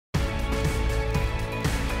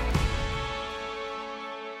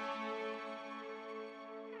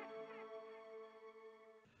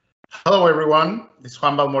Hello, everyone. This is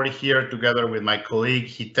Juan Balmori here together with my colleague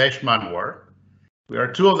Hitesh Manwar. We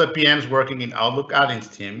are two of the PMs working in Outlook add-ins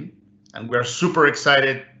team, and we are super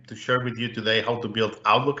excited to share with you today how to build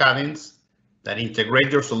Outlook add-ins that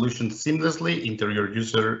integrate your solution seamlessly into your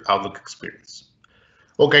user Outlook experience.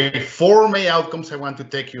 Okay, four main outcomes I want to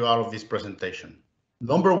take you out of this presentation.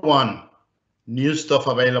 Number one, new stuff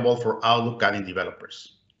available for Outlook add-in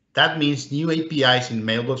developers. That means new APIs in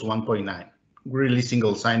Mailbox 1.9, really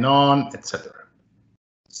single sign-on, etc.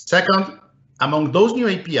 Second, among those new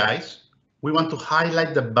APIs, we want to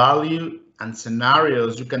highlight the value and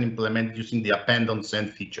scenarios you can implement using the append on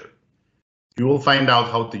send feature. You will find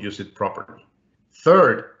out how to use it properly.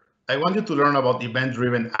 Third, I want you to learn about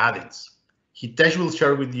event-driven add-ins. Hitesh will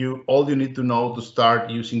share with you all you need to know to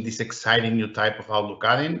start using this exciting new type of Outlook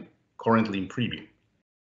add-in currently in preview.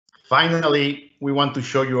 Finally, we want to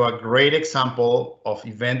show you a great example of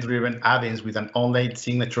event-driven add-ins with an online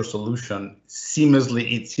signature solution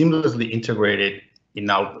seamlessly integrated in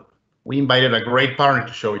Outlook. We invited a great partner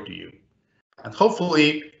to show it to you. And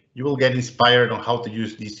hopefully, you will get inspired on how to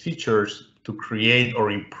use these features to create or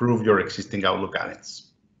improve your existing Outlook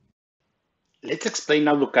add-ins. Let's explain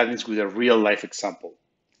Outlook add-ins with a real-life example.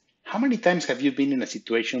 How many times have you been in a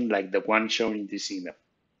situation like the one shown in this email?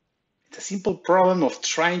 It's a simple problem of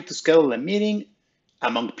trying to schedule a meeting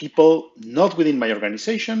among people not within my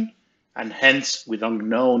organization and hence with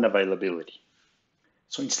unknown availability.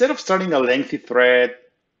 So instead of starting a lengthy thread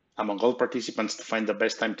among all participants to find the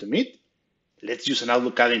best time to meet, let's use an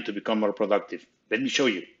Outlook add-in to become more productive. Let me show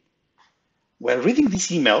you. While reading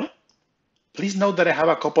this email, please note that I have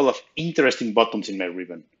a couple of interesting buttons in my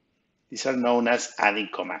ribbon. These are known as add-in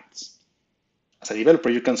commands. As a developer,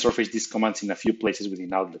 you can surface these commands in a few places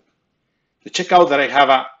within Outlook. To check out that I have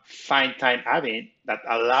a find time add-in that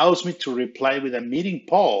allows me to reply with a meeting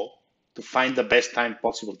poll to find the best time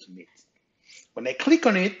possible to meet. When I click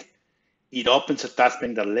on it, it opens a task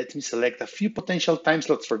pane that lets me select a few potential time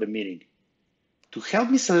slots for the meeting. To help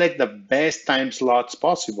me select the best time slots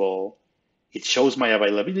possible, it shows my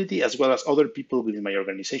availability as well as other people within my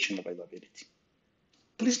organization availability.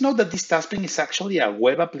 Please note that this task pane is actually a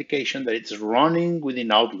web application that is running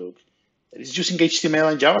within Outlook that is using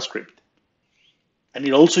HTML and JavaScript. And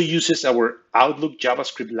it also uses our Outlook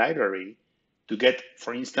JavaScript library to get,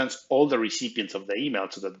 for instance, all the recipients of the email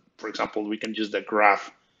so that, for example, we can use the graph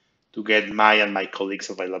to get my and my colleagues'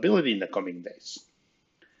 availability in the coming days.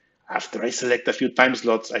 After I select a few time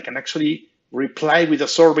slots, I can actually reply with a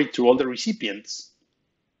survey to all the recipients.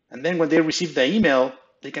 And then when they receive the email,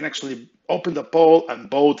 they can actually open the poll and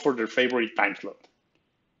vote for their favorite time slot.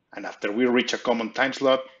 And after we reach a common time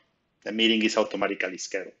slot, the meeting is automatically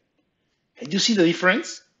scheduled. Can you see the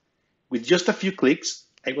difference? With just a few clicks,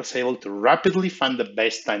 I was able to rapidly find the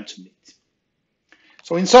best time to meet.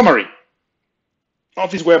 So in summary,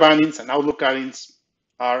 Office Web Add-ins and Outlook add-ins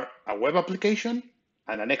are a web application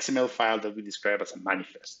and an XML file that we describe as a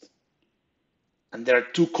manifest. And there are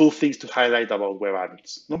two cool things to highlight about web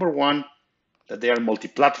add-ins. Number one, that they are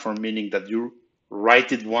multi-platform, meaning that you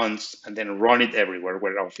write it once and then run it everywhere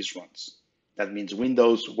where Office runs. That means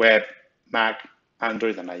Windows, Web, Mac,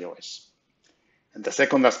 Android, and iOS. And the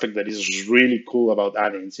second aspect that is really cool about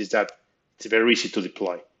add-ins is that it's very easy to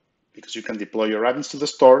deploy because you can deploy your add-ins to the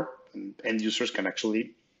store and end users can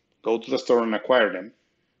actually go to the store and acquire them,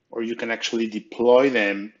 or you can actually deploy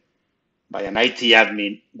them by an IT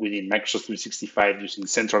admin within Microsoft 365 using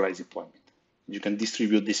centralized deployment. You can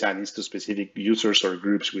distribute these add-ins to specific users or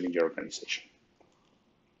groups within your organization.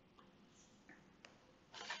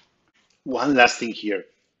 One last thing here.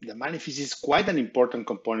 The manifest is quite an important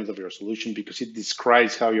component of your solution because it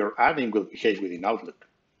describes how your add-in will behave within Outlook.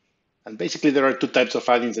 And basically, there are two types of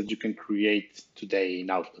add-ins that you can create today in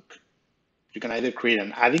Outlook. You can either create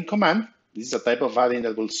an add-in command. This is a type of add-in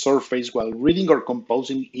that will surface while reading or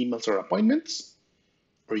composing emails or appointments.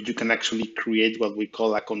 Or you can actually create what we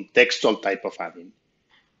call a contextual type of add-in.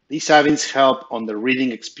 These add-ins help on the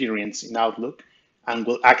reading experience in Outlook and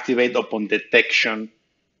will activate upon detection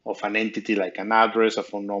of an entity like an address, a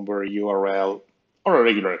phone number, a URL, or a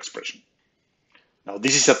regular expression. Now,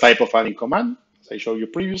 this is a type of add-in command, as I showed you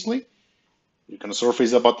previously. You can surface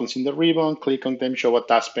the buttons in the ribbon, click on them, show a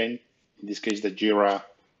task pane, in this case, the Jira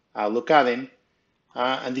Outlook add-in.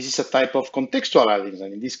 And this is a type of contextual add-ins.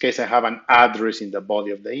 And in this case, I have an address in the body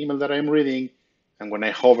of the email that I'm reading. And when I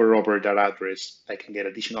hover over that address, I can get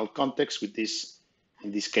additional context with this.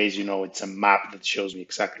 In this case, it's a map that shows me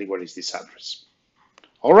exactly where is this address.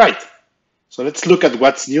 All right, so let's look at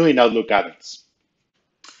what's new in Outlook add-ins.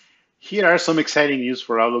 Here are some exciting news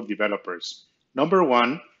for Outlook developers. Number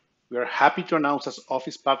one, we are happy to announce as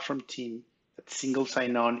Office Platform team that single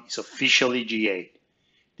sign-on is officially GA.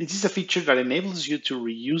 This is a feature that enables you to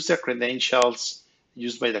reuse the credentials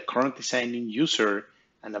used by the currently signed in user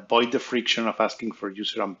and avoid the friction of asking for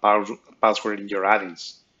user and password in your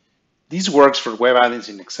add-ins. This works for web add-ins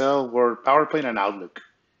in Excel, Word, PowerPoint, and Outlook.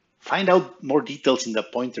 Find out more details in the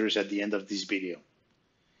pointers at the end of this video.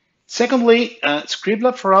 Secondly,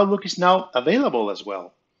 Scriptlab for Outlook is now available as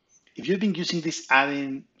well. If you've been using this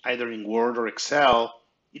add-in either in Word or Excel,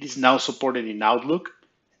 it is now supported in Outlook.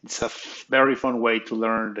 It's a very fun way to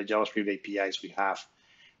learn the JavaScript APIs we have.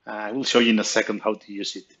 I will show you in a second how to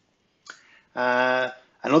use it.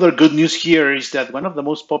 Another good news here is that one of the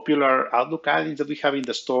most popular Outlook add-ins that we have in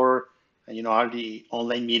the store, are the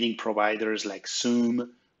online meeting providers like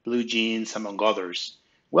Zoom, BlueJeans, among others.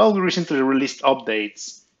 Well, we recently released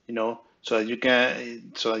updates, so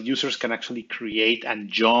that users can actually create and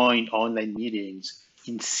join online meetings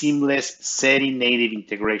in seamless setting native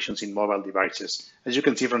integrations in mobile devices, as you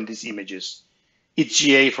can see from these images. It's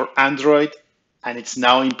GA for Android, and it's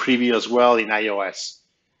now in preview as well in iOS.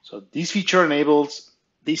 So this feature enables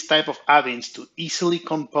this type of add-ins to easily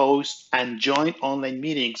compose and join online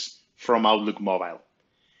meetings from Outlook Mobile.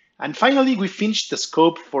 And finally, we finished the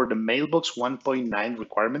scope for the Mailbox 1.9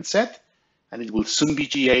 requirement set, and it will soon be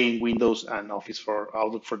GA in Windows and Office for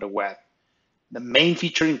Outlook for the web. The main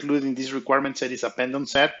feature included in this requirement set is append on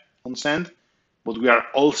send, but we are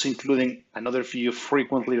also including another few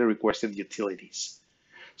frequently requested utilities.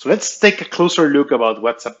 So let's take a closer look about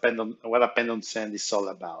what append on send is all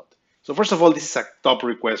about. So first of all, this is a top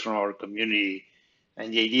request from our community,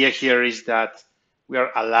 and the idea here is that we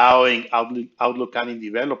are allowing Outlook add-in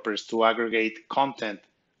developers to aggregate content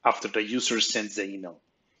after the user sends the email.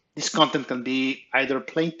 This content can be either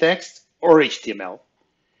plain text or HTML.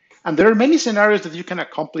 And there are many scenarios that you can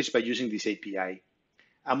accomplish by using this API.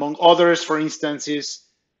 Among others, for instance,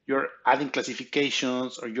 you're adding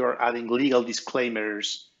classifications or you're adding legal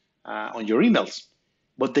disclaimers on your emails.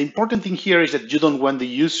 But the important thing here is that you don't want the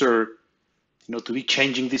user to be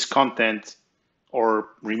changing this content or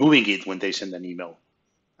removing it when they send an email.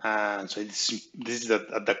 So this is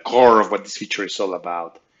at the core of what this feature is all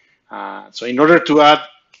about. So in order to add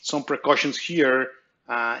some precautions here,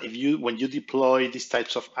 when you deploy these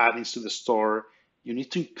types of add-ins to the store, you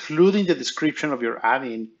need to include in the description of your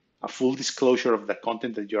add-in a full disclosure of the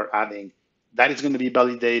content that you're adding. That is going to be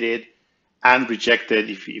validated and rejected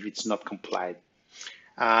if it's not complied.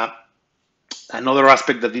 Another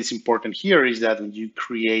aspect that is important here is that when you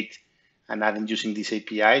create an add-in using these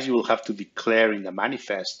APIs, you will have to declare in the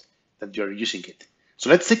manifest that you're using it. So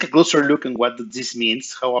let's take a closer look at what this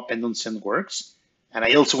means, how append on send works. And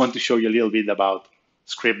I also want to show you a little bit about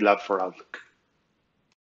Scriptlab for Outlook.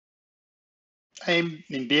 I'm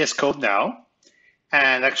in VS Code now,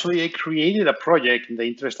 and actually I created a project in the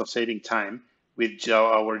interest of saving time with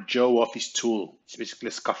our Joe Office tool. It's basically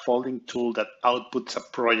a scaffolding tool that outputs a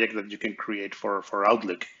project that you can create for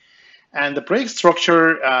Outlook. And the project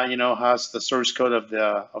structure, has the source code of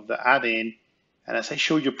the add-in. And as I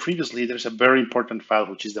showed you previously, there's a very important file,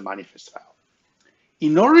 which is the manifest file.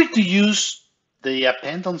 In order to use the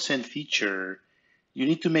append on send feature, you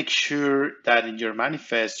need to make sure that in your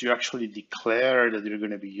manifest, you actually declare that you're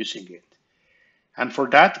going to be using it. And for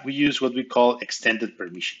that, we use what we call extended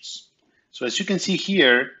permissions. So as you can see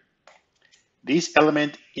here, this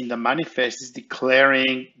element in the manifest is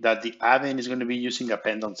declaring that the add-in is going to be using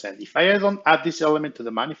append on send. If I don't add this element to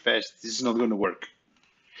the manifest, this is not going to work.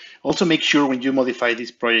 Also make sure when you modify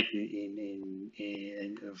this project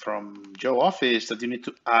from Joe Office that you need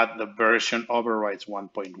to add the version overrides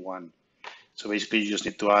 1.1. So basically you just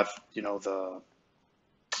need to add, the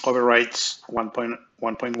overrides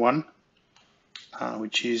 1.1,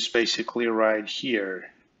 which is basically right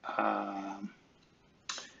here.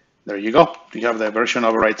 There you go. You have the version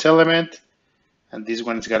overrides element, and this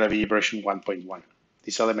one is going to be version 1.1.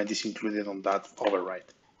 This element is included on that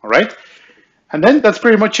override. All right. And then that's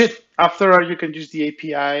pretty much it. After, you can use the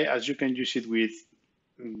API as you can use it with,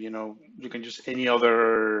 you can use any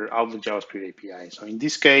other Outlook JavaScript API. So in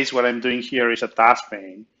this case, what I'm doing here is a task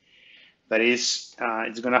pane that is,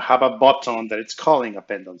 it's going to have a button that it's calling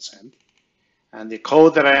append on send. And the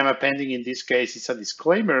code that I am appending in this case is a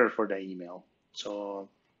disclaimer for the email. So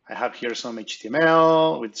I have here some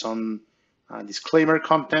HTML with some disclaimer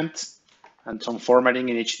content and some formatting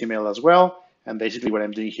in HTML as well. And basically what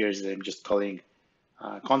I'm doing here is that I'm just calling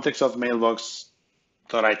context of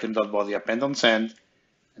mailbox.item.body append on send.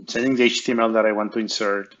 I'm sending the HTML that I want to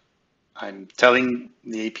insert. I'm telling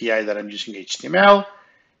the API that I'm using HTML,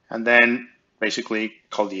 and then basically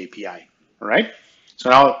call the API. All right. So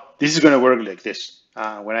now this is going to work like this.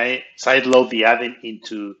 When I sideload the add-in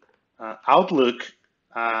into Outlook,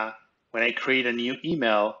 when I create a new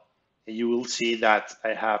email, you will see that I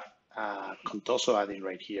have Contoso add-in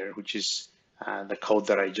right here, which is the code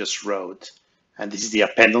that I just wrote. And this is the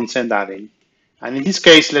append on send add-in. And in this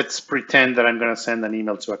case, let's pretend that I'm going to send an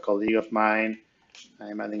email to a colleague of mine.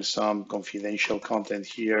 I'm adding some confidential content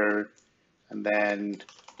here. And then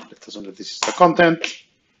let's assume that this is the content,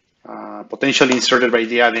 potentially inserted by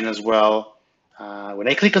the add-in as well. When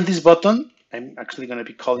I click on this button, I'm actually going to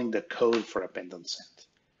be calling the code for append on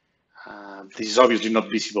send. This is obviously not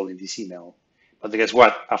visible in this email. But guess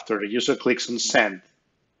what? After the user clicks on send,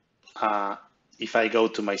 if I go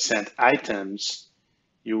to my sent items,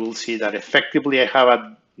 you will see that effectively I have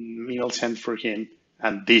an email sent for him,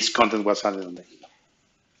 and this content was added on the email.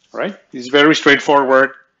 All right? It's very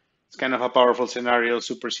straightforward. It's kind of a powerful scenario,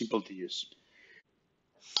 super simple to use.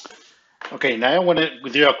 Okay, now I want to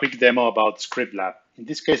do a quick demo about Scriptlab. In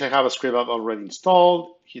this case, I have a Scriptlab already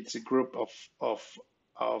installed. It's a group of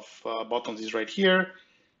buttons is right here.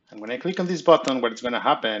 And when I click on this button, what's going to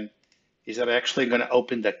happen is that I'm actually going to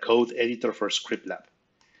open the code editor for Scriptlab.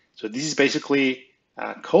 So this is basically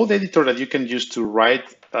a code editor that you can use to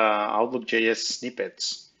write Outlook.js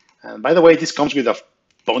snippets. And by the way, this comes with a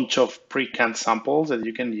bunch of pre-canned samples that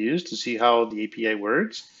you can use to see how the API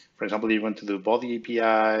works. For example, you want to do body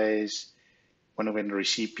APIs, you want to get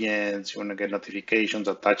recipients, you want to get notifications,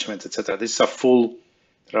 attachments, etc. This is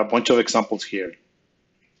there are a bunch of examples here.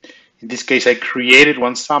 In this case, I created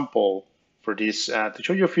one sample for this to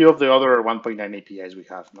show you a few of the other 1.9 APIs we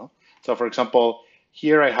have. No? So for example,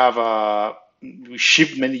 here I have we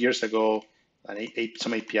shipped many years ago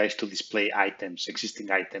some APIs to display items,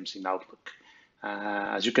 existing items in Outlook.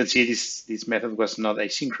 As you can see, this method was not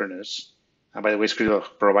asynchronous. And by the way,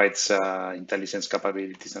 Scriptlab provides IntelliSense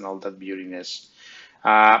capabilities and all that beautiness.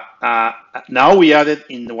 Now we added,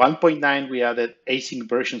 in 1.9, we added async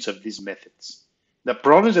versions of these methods. The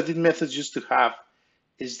problems that these methods used to have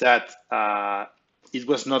is that it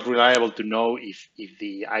was not reliable to know if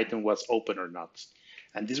the item was open or not.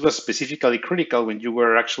 And this was specifically critical when you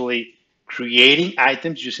were actually creating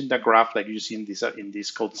items using the graph like you see in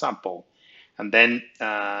this code sample, and then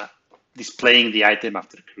displaying the item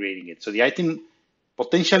after creating it. So the item,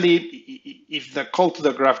 potentially, if the call to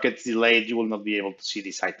the graph gets delayed, you will not be able to see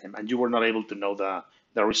this item, and you were not able to know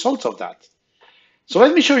the results of that. So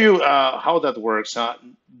let me show you how that works.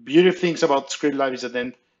 Beautiful things about Scriptlab is that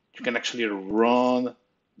then you can actually run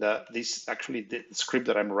the script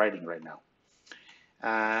that I'm writing right now.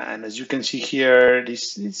 And as you can see here,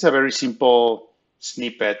 this is a very simple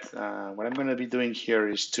snippet. What I'm going to be doing here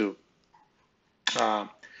is to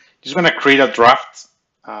just going to create a draft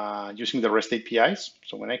using the REST APIs.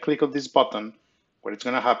 So when I click on this button, what it's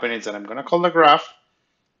going to happen is that I'm going to call the graph.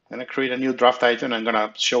 I'm going to create a new draft item. And I'm going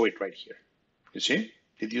to show it right here. You see?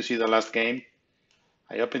 Did you see the last game?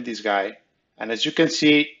 I opened this guy. And as you can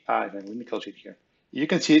see, let me close it here. You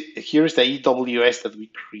can see here's the EWS that we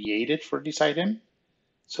created for this item.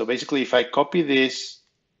 So basically, if I copy this,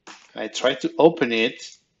 I try to open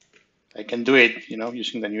it, I can do it,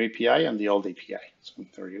 using the new API and the old API. So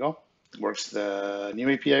there you go. It works. The new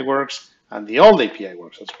API works, and the old API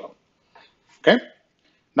works as well. Okay.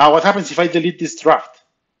 Now, what happens if I delete this draft?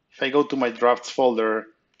 If I go to my drafts folder,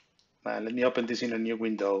 let me open this in a new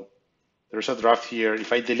window. There's a draft here.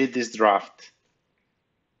 If I delete this draft,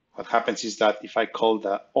 what happens is that if I call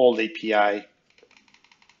the old API,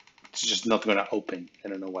 it's just not going to open. I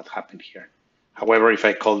don't know what happened here. However, if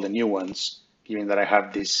I call the new ones, given that I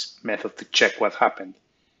have this method to check what happened,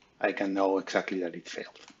 I can know exactly that it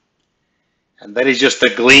failed. And that is just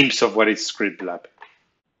a glimpse of what is Scriptlab.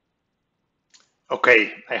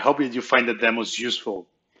 Okay, I hope that you find the demos useful.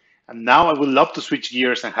 And now I would love to switch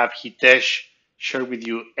gears and have Hitesh share with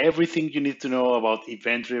you everything you need to know about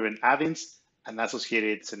event-driven add-ins and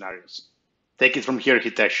associated scenarios. Take it from here,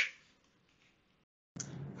 Hitesh.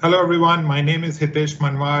 Hello, everyone. My name is Hitesh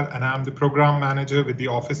Manwar, and I'm the program manager with the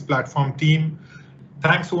Office Platform team.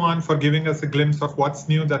 Thanks, Juan, for giving us a glimpse of what's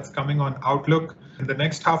new that's coming on Outlook. In the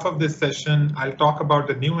next half of this session, I'll talk about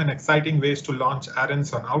the new and exciting ways to launch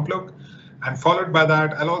add-ins on Outlook. And followed by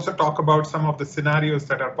that, I'll also talk about some of the scenarios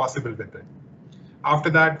that are possible with it. After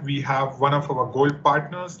that, we have one of our gold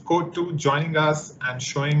partners, Code2, joining us and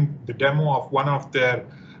showing the demo of one of their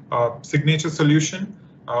signature solution,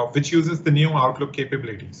 which uses the new Outlook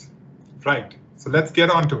capabilities. Right, so let's get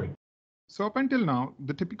on to it. So up until now,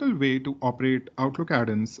 the typical way to operate Outlook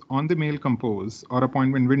add-ins on the Mail Compose or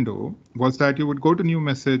appointment window was that you would go to new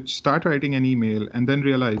message, start writing an email, and then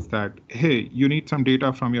realize that, hey, you need some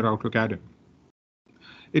data from your Outlook add-in.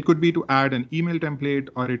 It could be to add an email template,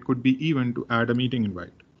 or it could be even to add a meeting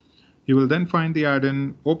invite. You will then find the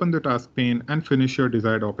add-in, open the task pane, and finish your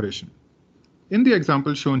desired operation. In the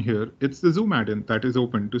example shown here, it's the Zoom add-in that is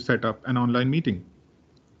open to set up an online meeting.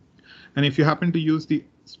 And if you happen to use the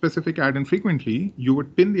specific add-in frequently, you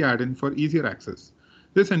would pin the add-in for easier access.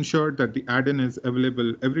 This ensured that the add-in is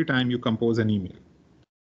available every time you compose an email.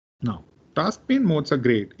 Now, task pane modes are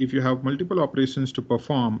great if you have multiple operations to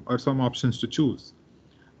perform or some options to choose.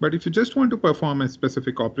 But if you just want to perform a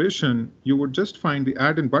specific operation, you would just find the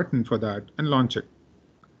add-in button for that and launch it.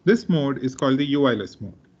 This mode is called the UI-less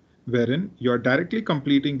mode, wherein you're directly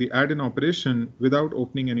completing the add-in operation without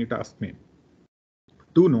opening any task pane.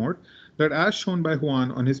 Do note that as shown by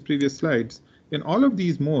Juan on his previous slides, in all of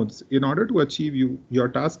these modes, in order to achieve your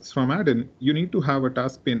tasks from add-in, you need to have a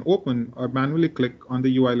task pane open or manually click on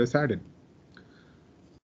the UI-less add-in.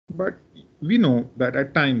 But we know that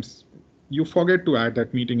at times you forget to add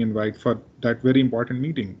that meeting invite for that very important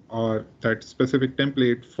meeting, or that specific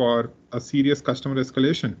template for a serious customer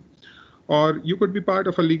escalation. Or you could be part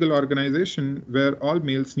of a legal organization where all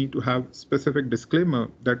mails need to have specific disclaimer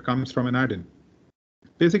that comes from an add-in.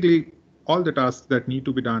 Basically, all the tasks that need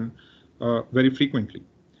to be done very frequently.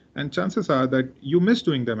 And chances are that you miss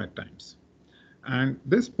doing them at times. And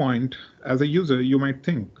this point, as a user, you might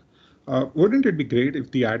think, wouldn't it be great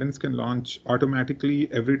if the add-ins can launch automatically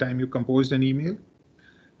every time you composed an email?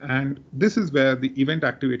 And this is where the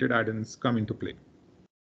event-activated add-ins come into play.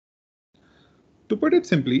 To put it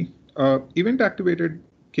simply, event-activated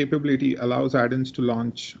capability allows add-ins to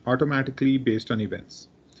launch automatically based on events.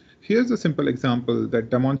 Here's a simple example that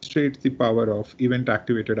demonstrates the power of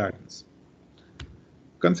event-activated add-ins.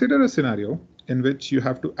 Consider a scenario in which you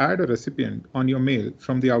have to add a recipient on your mail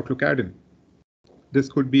from the Outlook add-in. This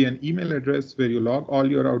could be an email address where you log all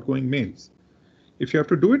your outgoing mails. If you have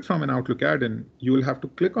to do it from an Outlook add-in, you will have to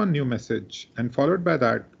click on New Message and followed by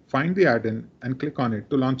that, find the add-in and click on it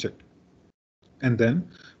to launch it. And then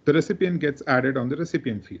the recipient gets added on the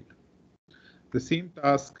recipient field. The same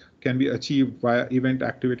task can be achieved via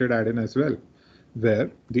event-activated add-in as well, where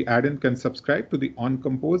the add-in can subscribe to the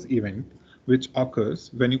onCompose event, which occurs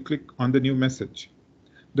when you click on the new message.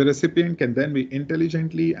 The recipient can then be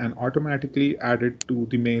intelligently and automatically added to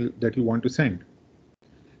the mail that you want to send.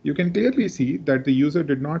 You can clearly see that the user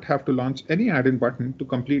did not have to launch any add-in button to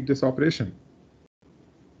complete this operation.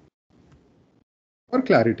 For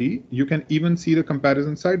clarity, you can even see the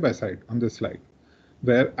comparison side by side on this slide,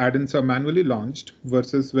 where add-ins are manually launched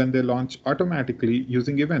versus when they launch automatically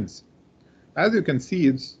using events. As you can see,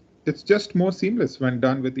 it's just more seamless when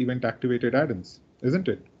done with event-activated add-ins, isn't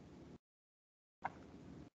it?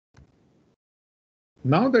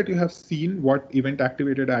 Now that you have seen what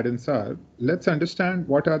event-activated add-ins are, let's understand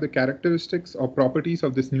what are the characteristics or properties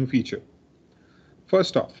of this new feature.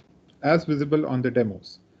 First off, as visible on the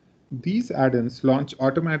demos, these add-ins launch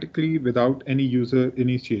automatically without any user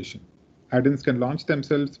initiation. Add-ins can launch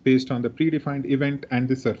themselves based on the predefined event and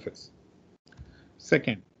the surface.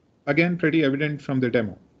 Second, again pretty evident from the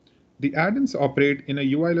demo, the add-ins operate in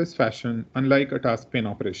a UI-less fashion, unlike a task pane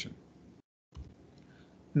operation.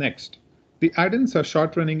 Next, the add-ins are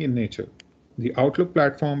short-running in nature. The Outlook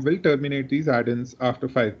platform will terminate these add-ins after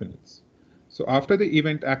 5 minutes. So after the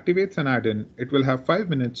event activates an add-in, it will have 5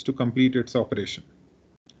 minutes to complete its operation.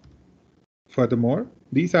 Furthermore,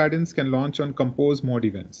 these add-ins can launch on compose mode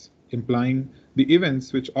events, implying the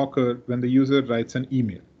events which occur when the user writes an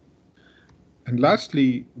email. And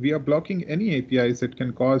lastly, we are blocking any APIs that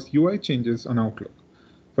can cause UI changes on Outlook.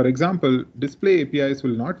 For example, display APIs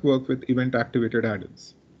will not work with event-activated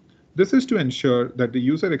add-ins. This is to ensure that the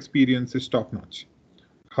user experience is top-notch.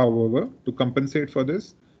 However, to compensate for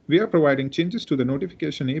this, we are providing changes to the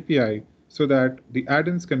notification API so that the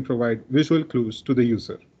add-ins can provide visual clues to the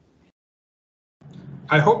user.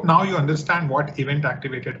 I hope now you understand what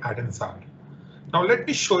event-activated add-ins are. Now let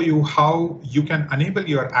me show you how you can enable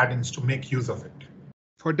your add-ins to make use of it.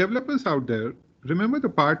 For developers out there, remember the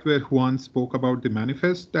part where Juan spoke about the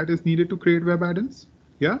manifest that is needed to create web add-ins?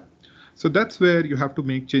 Yeah? So that's where you have to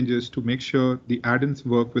make changes to make sure the add-ins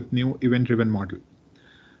work with new event-driven model.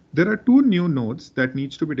 There are two new nodes that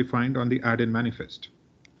needs to be defined on the add-in manifest.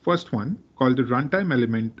 First one, called the runtime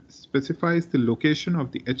element, specifies the location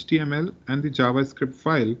of the HTML and the JavaScript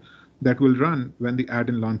file that will run when the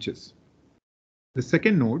add-in launches. The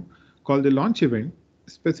second node, called the launch event,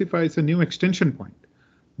 specifies a new extension point.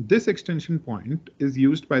 This extension point is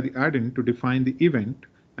used by the add-in to define the event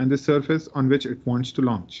and the surface on which it wants to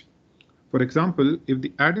launch. For example, if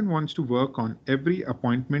the add-in wants to work on every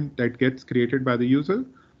appointment that gets created by the user,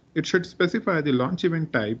 it should specify the launch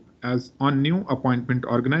event type as on new appointment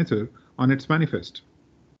organizer on its manifest.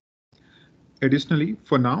 Additionally,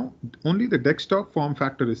 for now, only the desktop form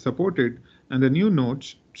factor is supported, and the new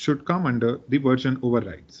nodes should come under the version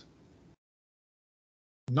overrides.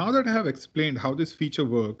 Now that I have explained how this feature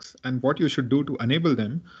works and what you should do to enable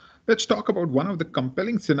them, let's talk about one of the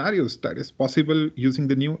compelling scenarios that is possible using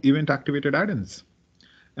the new event-activated add-ins,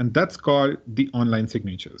 and that's called the online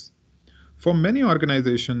signatures. For many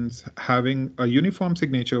organizations, having a uniform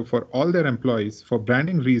signature for all their employees for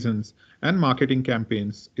branding reasons and marketing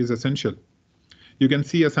campaigns is essential. You can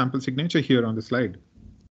see a sample signature here on the slide.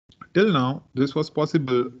 Till now, this was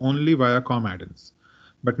possible only via COM add-ins.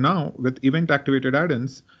 But now, with event-activated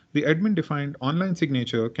add-ins, the admin-defined online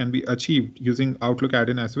signature can be achieved using Outlook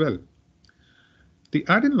add-in as well. The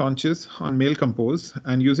add-in launches on Mail Compose,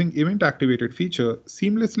 and using event-activated feature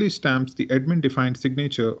seamlessly stamps the admin-defined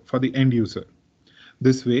signature for the end user.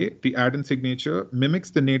 This way, the add-in signature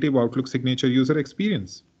mimics the native Outlook signature user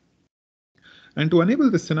experience. And to enable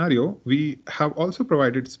this scenario, we have also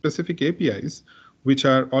provided specific APIs, which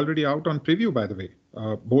are already out on preview, by the way,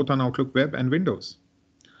 both on Outlook Web and Windows.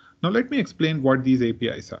 Now let me explain what these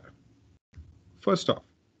APIs are. First off,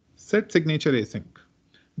 set signature async.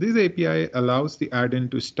 This API allows the add-in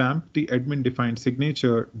to stamp the admin-defined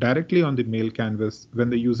signature directly on the mail canvas when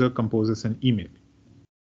the user composes an email.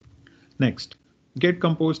 Next, get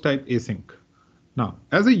compose type async. Now,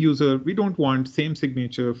 as a user, we don't want same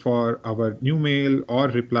signature for our new mail or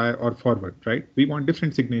reply or forward, right? We want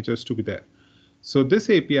different signatures to be there. So this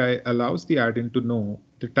API allows the add-in to know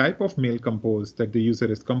the type of mail compose that the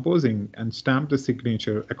user is composing and stamp the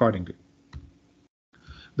signature accordingly.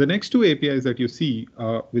 The next two APIs that you see,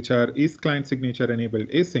 which are is client signature enabled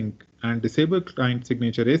async and disable client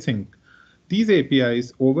signature async, these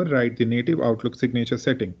APIs override the native Outlook signature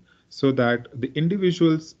setting so that the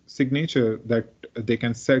individual's signature that they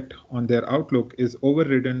can set on their Outlook is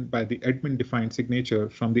overridden by the admin-defined signature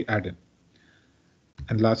from the add-in.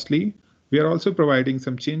 And lastly, we are also providing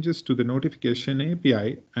some changes to the notification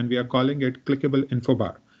API, and we are calling it clickable info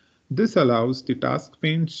bar. This allows the task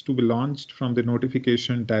panes to be launched from the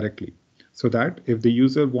notification directly, so that if the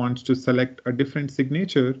user wants to select a different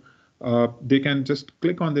signature, they can just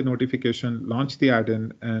click on the notification, launch the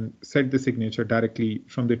add-in, and set the signature directly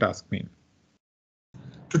from the task pane.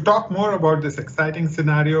 To talk more about this exciting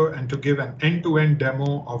scenario and to give an end-to-end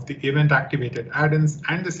demo of the event-activated add-ins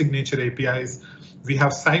and the signature APIs, we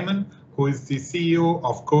have Simon, who is the CEO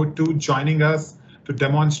of Code2, joining us to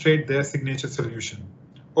demonstrate their signature solution.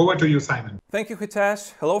 Over to you, Simon. Thank you,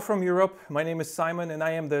 Hitesh. Hello from Europe. My name is Simon and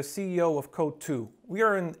I am the CEO of Code2. We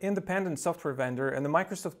are an independent software vendor and a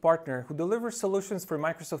Microsoft partner who delivers solutions for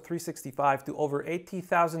Microsoft 365 to over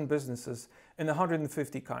 80,000 businesses in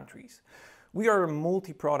 150 countries. We are a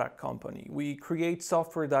multi-product company. We create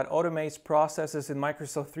software that automates processes in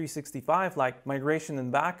Microsoft 365 like migration and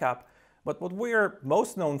backup, but what we are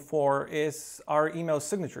most known for is our email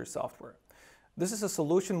signature software. This is a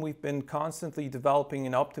solution we've been constantly developing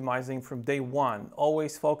and optimizing from day one,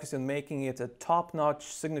 always focused on making it a top-notch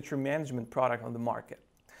signature management product on the market.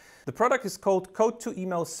 The product is called Code2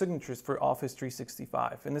 Email Signatures for Office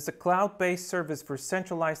 365, and it's a cloud-based service for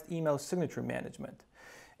centralized email signature management.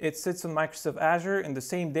 It sits on Microsoft Azure in the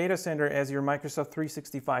same data center as your Microsoft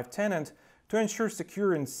 365 tenant to ensure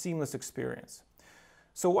secure and seamless experience.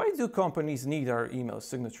 So why do companies need our email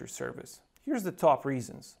signature service? Here's the top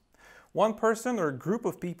reasons. One person or a group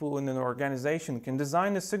of people in an organization can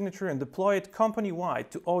design a signature and deploy it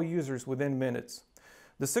company-wide to all users within minutes.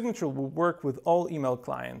 The signature will work with all email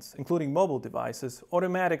clients, including mobile devices,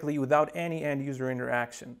 automatically without any end-user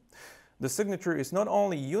interaction. The signature is not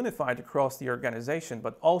only unified across the organization,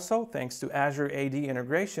 but also, thanks to Azure AD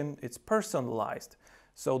integration, it's personalized.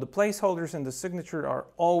 So the placeholders in the signature are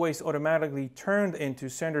always automatically turned into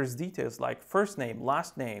sender's details like first name,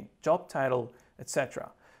 last name, job title,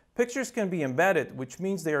 etc. Pictures can be embedded, which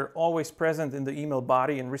means they are always present in the email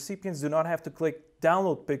body and recipients do not have to click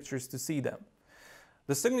download pictures to see them.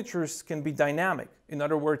 The signatures can be dynamic. In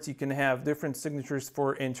other words, you can have different signatures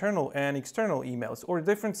for internal and external emails or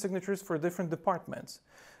different signatures for different departments.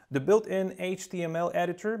 The built-in HTML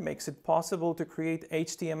editor makes it possible to create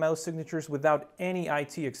HTML signatures without any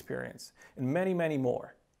IT experience, and many, many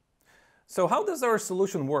more. So how does our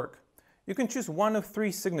solution work? You can choose one of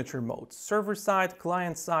three signature modes: server-side,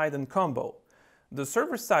 client-side, and combo. The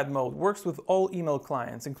server-side mode works with all email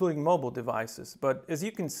clients, including mobile devices, but as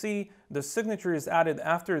you can see, the signature is added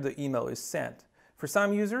after the email is sent. For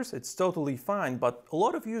some users, it's totally fine, but a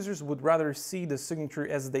lot of users would rather see the signature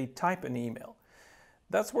as they type an email.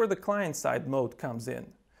 That's where the client-side mode comes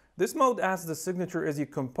in. This mode adds the signature as you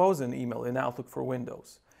compose an email in Outlook for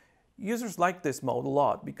Windows. Users like this mode a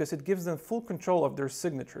lot because it gives them full control of their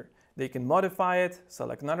signature. They can modify it,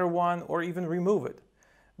 select another one, or even remove it.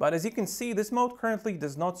 But as you can see, this mode currently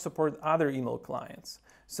does not support other email clients.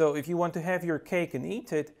 So if you want to have your cake and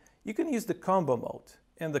eat it, you can use the combo mode.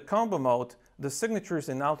 In the combo mode, the signatures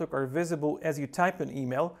in Outlook are visible as you type an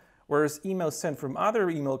email, whereas emails sent from other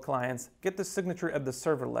email clients get the signature at the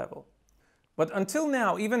server level. But until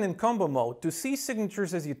now, even in combo mode, to see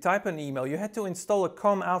signatures as you type an email, you had to install a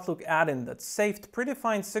Com Outlook add-in that saved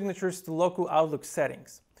predefined signatures to local Outlook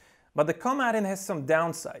settings. But the Com add-in has some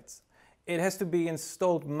downsides. It has to be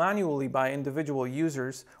installed manually by individual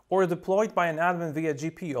users or deployed by an admin via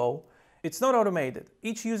GPO. It's not automated.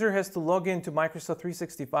 Each user has to log into Microsoft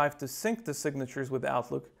 365 to sync the signatures with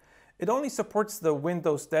Outlook. It only supports the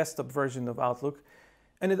Windows desktop version of Outlook,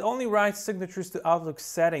 and it only writes signatures to Outlook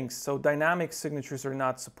settings, so dynamic signatures are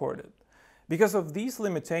not supported. Because of these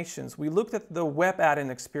limitations, we looked at the web add-in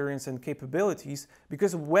experience and capabilities,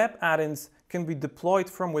 because web add-ins can be deployed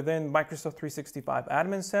from within Microsoft 365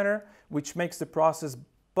 Admin Center, which makes the process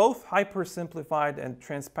both hyper-simplified and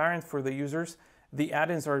transparent for the users. The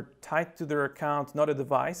add-ins are tied to their account, not a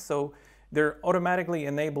device, so they're automatically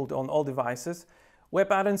enabled on all devices.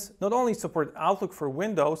 Web add-ins not only support Outlook for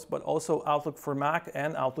Windows, but also Outlook for Mac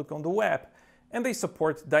and Outlook on the web. And they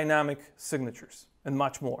support dynamic signatures and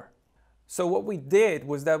much more. So what we did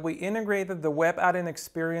was that we integrated the web add-in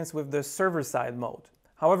experience with the server-side mode.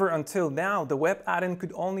 However, until now, the web add-in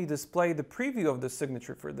could only display the preview of the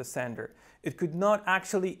signature for the sender. It could not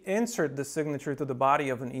actually insert the signature to the body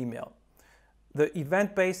of an email. The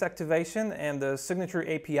event-based activation and the signature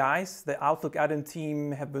APIs the Outlook add-in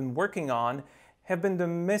team have been working on have been the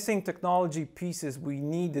missing technology pieces we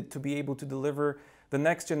needed to be able to deliver the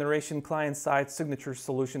next generation client-side signature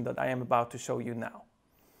solution that I am about to show you now.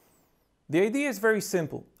 The idea is very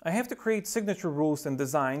simple. I have to create signature rules and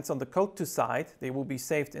designs on the Code2 side. They will be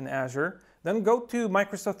saved in Azure. Then go to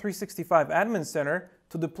Microsoft 365 Admin Center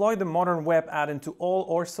to deploy the modern web add-in to all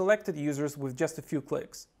or selected users with just a few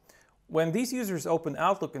clicks. When these users open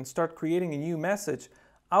Outlook and start creating a new message,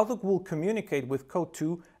 Outlook will communicate with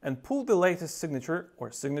Code2 and pull the latest signature or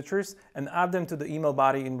signatures and add them to the email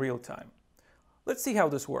body in real time. Let's see how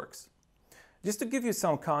this works. Just to give you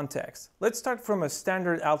some context, let's start from a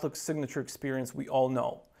standard Outlook signature experience we all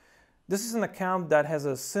know. This is an account that has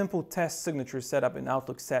a simple test signature set up in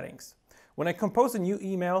Outlook settings. When I compose a new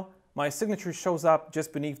email, my signature shows up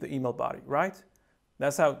just beneath the email body, right?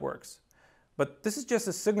 That's how it works. But this is just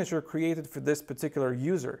a signature created for this particular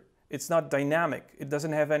user. It's not dynamic. It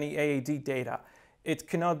doesn't have any AAD data. It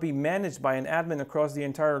cannot be managed by an admin across the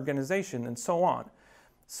entire organization, and so on.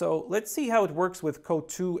 So let's see how it works with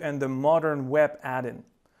Code2 and the modern web add-in.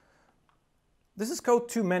 This is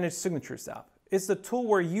Code2 Managed Signatures app. It's the tool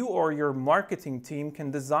where you or your marketing team can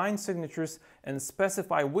design signatures and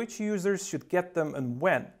specify which users should get them and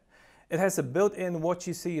when. It has a built-in what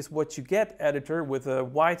you see is what you get editor with a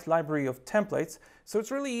wide library of templates, so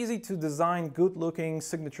it's really easy to design good-looking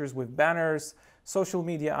signatures with banners, social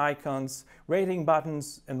media icons, rating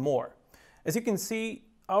buttons, and more. As you can see,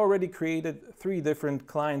 I already created 3 different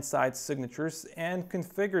client-side signatures and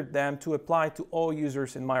configured them to apply to all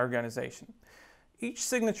users in my organization. Each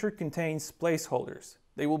signature contains placeholders.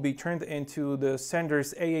 They will be turned into the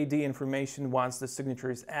sender's AAD information once the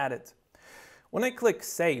signature is added. When I click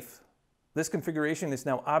Save, this configuration is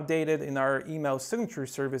now updated in our email signature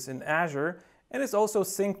service in Azure, and it's also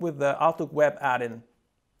synced with the Outlook web add-in.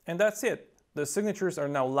 And that's it. The signatures are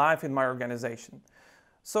now live in my organization.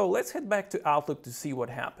 So let's head back to Outlook to see what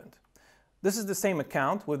happened. This is the same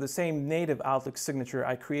account with the same native Outlook signature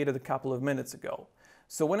I created a couple of minutes ago.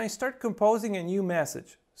 So when I start composing a new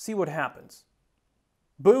message, see what happens.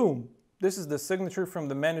 Boom! This is the signature from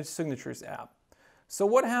the Managed Signatures app. So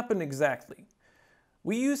what happened exactly?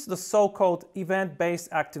 We used the so-called event-based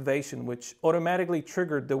activation, which automatically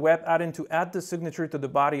triggered the web add-in to add the signature to the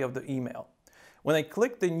body of the email. When I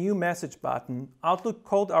clicked the New Message button, Outlook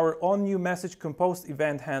called our onNewMessage composed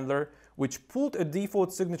event handler, which pulled a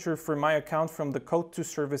default signature for my account from the Code2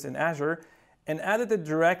 service in Azure and added it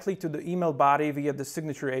directly to the email body via the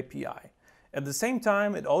Signature API. At the same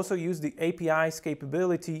time, it also used the API's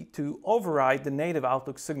capability to override the native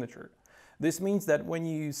Outlook signature. This means that when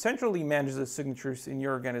you centrally manage the signatures in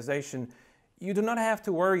your organization, you do not have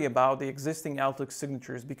to worry about the existing Outlook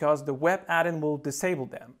signatures because the web add-in will disable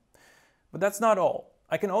them. But that's not all.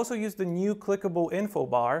 I can also use the new clickable info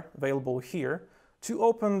bar, available here, to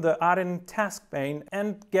open the add-in task pane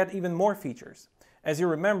and get even more features. As you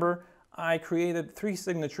remember, I created 3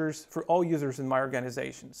 signatures for all users in my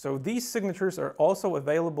organization. So these signatures are also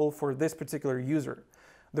available for this particular user.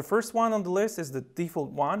 The first one on the list is the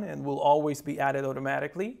default one and will always be added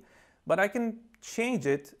automatically, but I can change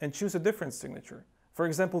it and choose a different signature. For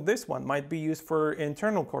example, this one might be used for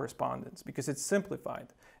internal correspondence because it's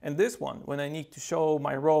simplified, and this one when I need to show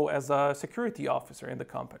my role as a security officer in the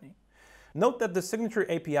company. Note that the Signature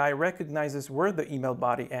API recognizes where the email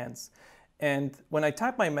body ends, and when I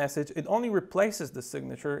type my message, it only replaces the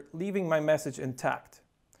signature, leaving my message intact.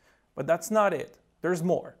 But that's not it. There's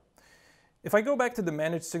more. If I go back to the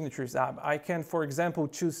Manage Signatures app, I can, for example,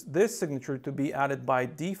 choose this signature to be added by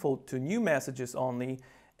default to new messages only,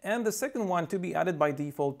 and the second one to be added by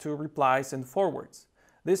default to replies and forwards.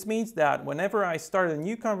 This means that whenever I start a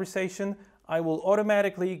new conversation, I will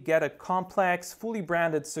automatically get a complex, fully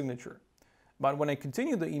branded signature. But when I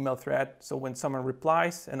continue the email thread, so when someone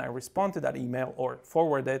replies and I respond to that email or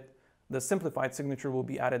forward it, the simplified signature will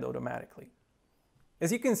be added automatically.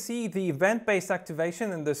 As you can see, the event-based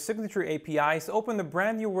activation and the Signature APIs open a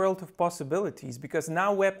brand new world of possibilities because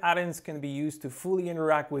now web add-ins can be used to fully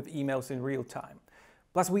interact with emails in real time.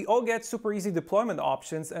 Plus, we all get super easy deployment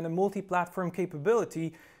options and a multi-platform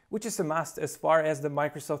capability, which is a must as far as the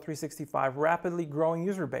Microsoft 365 rapidly growing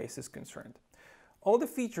user base is concerned. All the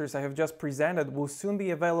features I have just presented will soon be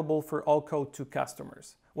available for all Code 2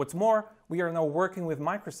 customers. What's more, we are now working with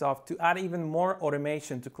Microsoft to add even more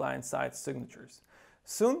automation to client-side signatures.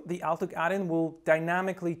 Soon, the Outlook add-in will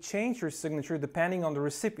dynamically change your signature depending on the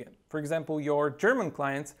recipient. For example, your German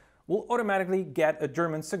clients will automatically get a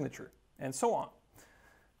German signature, and so on.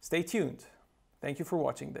 Stay tuned. Thank you for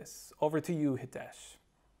watching this. Over to you, Hitesh.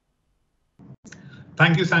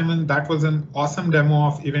 Thank you, Simon. That was an awesome demo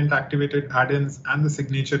of event-activated add-ins and the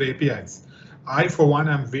Signature APIs. I, for one,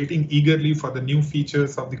 am waiting eagerly for the new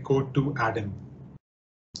features of the Code 2 add-in.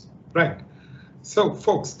 Right. So,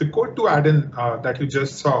 folks, the Code 2 add-in that you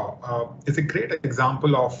just saw is a great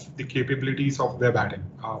example of the capabilities of web add-in.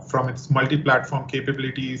 From its multi-platform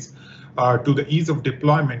capabilities to the ease of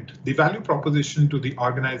deployment, the value proposition to the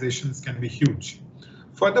organizations can be huge.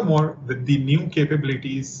 Furthermore, with the new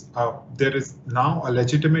capabilities, there is now a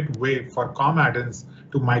legitimate way for COM add-ins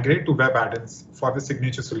to migrate to web add-ins for the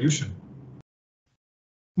Signature solution.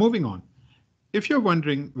 Moving on, if you're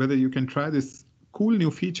wondering whether you can try this cool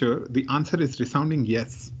new feature, the answer is resounding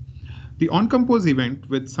yes. The OnCompose event,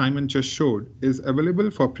 which Simon just showed, is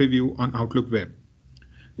available for preview on Outlook Web.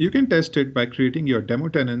 You can test it by creating your demo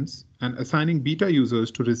tenants and assigning beta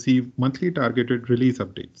users to receive monthly targeted release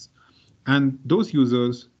updates. And those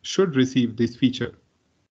users should receive this feature.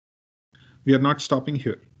 We are not stopping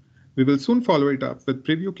here. We will soon follow it up with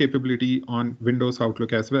preview capability on Windows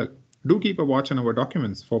Outlook as well. Do keep a watch on our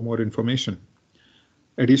documents for more information.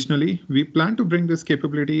 Additionally, we plan to bring this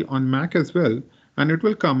capability on Mac as well, and it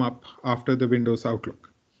will come up after the Windows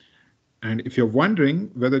Outlook. And if you're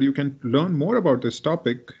wondering whether you can learn more about this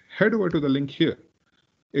topic, head over to the link here.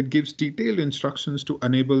 It gives detailed instructions to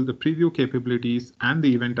enable the preview capabilities and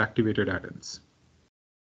the event-activated add-ins.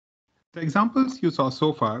 The examples you saw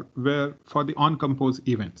so far were for the OnCompose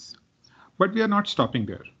events, but we are not stopping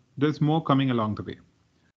there. There's more coming along the way.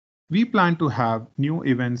 We plan to have new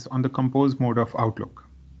events on the Compose mode of Outlook.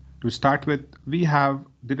 To start with, we have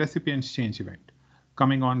the recipients change event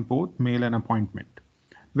coming on both mail and appointment.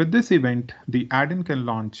 With this event, the add-in can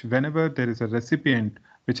launch whenever there is a recipient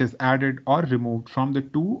which is added or removed from the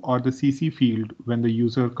to or the CC field when the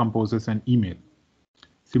user composes an email.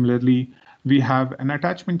 Similarly, we have an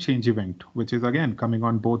attachment change event, which is again coming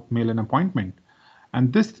on both mail and appointment.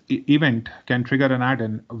 And this event can trigger an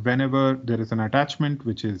add-in whenever there is an attachment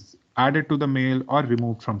which is added to the mail or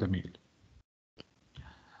removed from the mail.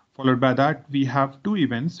 Followed by that, we have two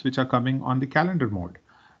events which are coming on the calendar mode,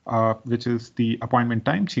 which is the appointment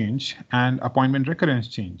time change and appointment recurrence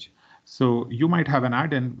change. So you might have an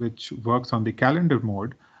add-in which works on the calendar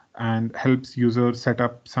mode and helps users set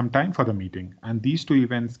up some time for the meeting. And these two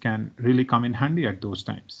events can really come in handy at those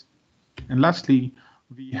times. And lastly,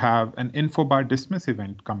 we have an info bar dismiss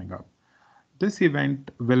event coming up. This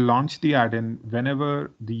event will launch the add-in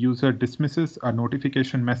whenever the user dismisses a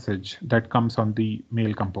notification message that comes on the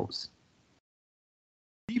mail compose.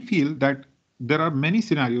 We feel that there are many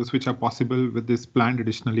scenarios which are possible with this planned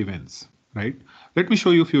additional events, right? Let me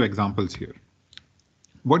show you a few examples here.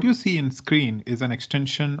 What you see in screen is an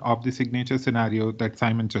extension of the signature scenario that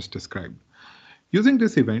Simon just described. Using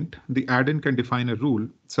this event, the add-in can define a rule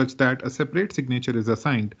such that a separate signature is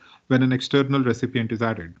assigned when an external recipient is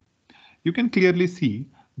added. You can clearly see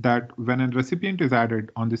that when a recipient is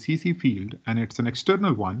added on the CC field and it's an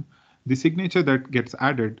external one, the signature that gets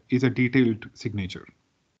added is a detailed signature.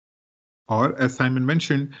 Or, as Simon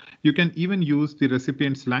mentioned, you can even use the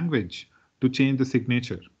recipient's language to change the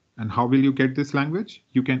signature. And how will you get this language?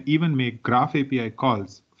 You can even make Graph API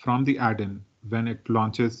calls from the add-in when it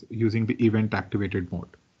launches using the event activated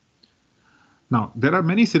mode. Now, there are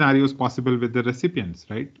many scenarios possible with the recipients,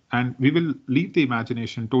 right? And we will leave the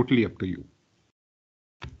imagination totally up to you.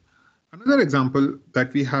 Another example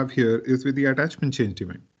that we have here is with the attachment change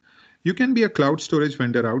event. You can be a cloud storage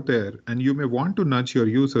vendor out there, and you may want to nudge your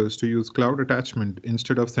users to use cloud attachment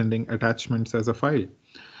instead of sending attachments as a file.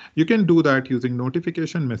 You can do that using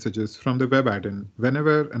notification messages from the web add-in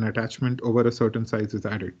whenever an attachment over a certain size is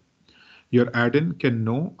added. Your add-in can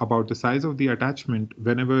know about the size of the attachment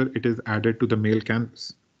whenever it is added to the mail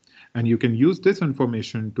canvas. And you can use this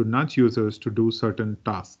information to nudge users to do certain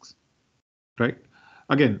tasks, right?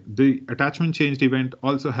 Again, the attachment changed event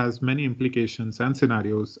also has many implications and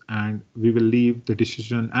scenarios, and we will leave the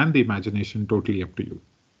decision and the imagination totally up to you.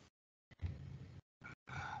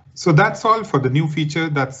 So that's all for the new feature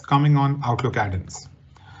that's coming on Outlook add-ins.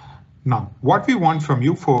 Now, what we want from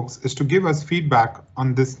you folks is to give us feedback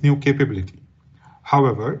on this new capability.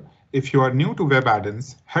 However, if you are new to web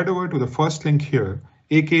add-ins, head over to the first link here,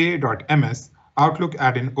 aka.ms Outlook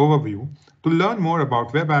add-in overview, to learn more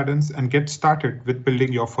about web add-ins and get started with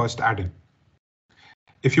building your first add-in.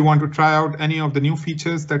 If you want to try out any of the new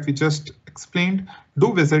features that we just explained,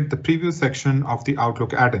 do visit the preview section of the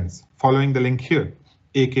Outlook add-ins following the link here,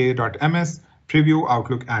 aka.ms preview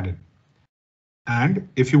Outlook add-in. And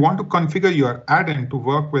if you want to configure your add-in to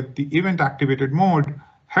work with the event activated mode,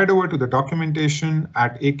 head over to the documentation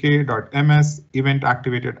at aka.ms event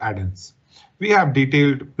activated add-ins. We have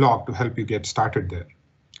detailed blog to help you get started there.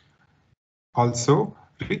 Also,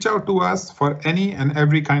 reach out to us for any and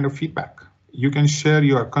every kind of feedback. You can share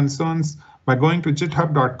your concerns by going to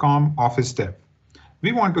github.com/office-dev.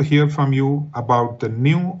 We want to hear from you about the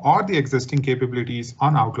new or the existing capabilities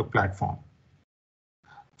on Outlook platform.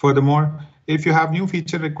 Furthermore, if you have new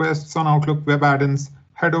feature requests on Outlook web add-ins,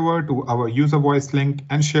 head over to our user voice link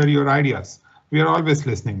and share your ideas. We are always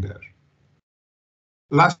listening there.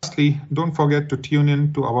 Lastly, don't forget to tune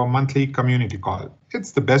in to our monthly community call.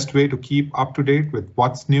 It's the best way to keep up to date with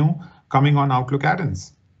what's new coming on Outlook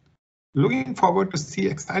add-ins. Looking forward to see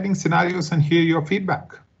exciting scenarios and hear your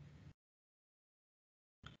feedback.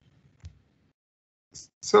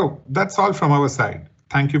 So that's all from our side.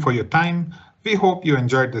 Thank you for your time. We hope you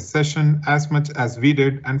enjoyed this session as much as we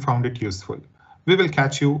did and found it useful. We will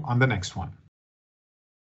catch you on the next one.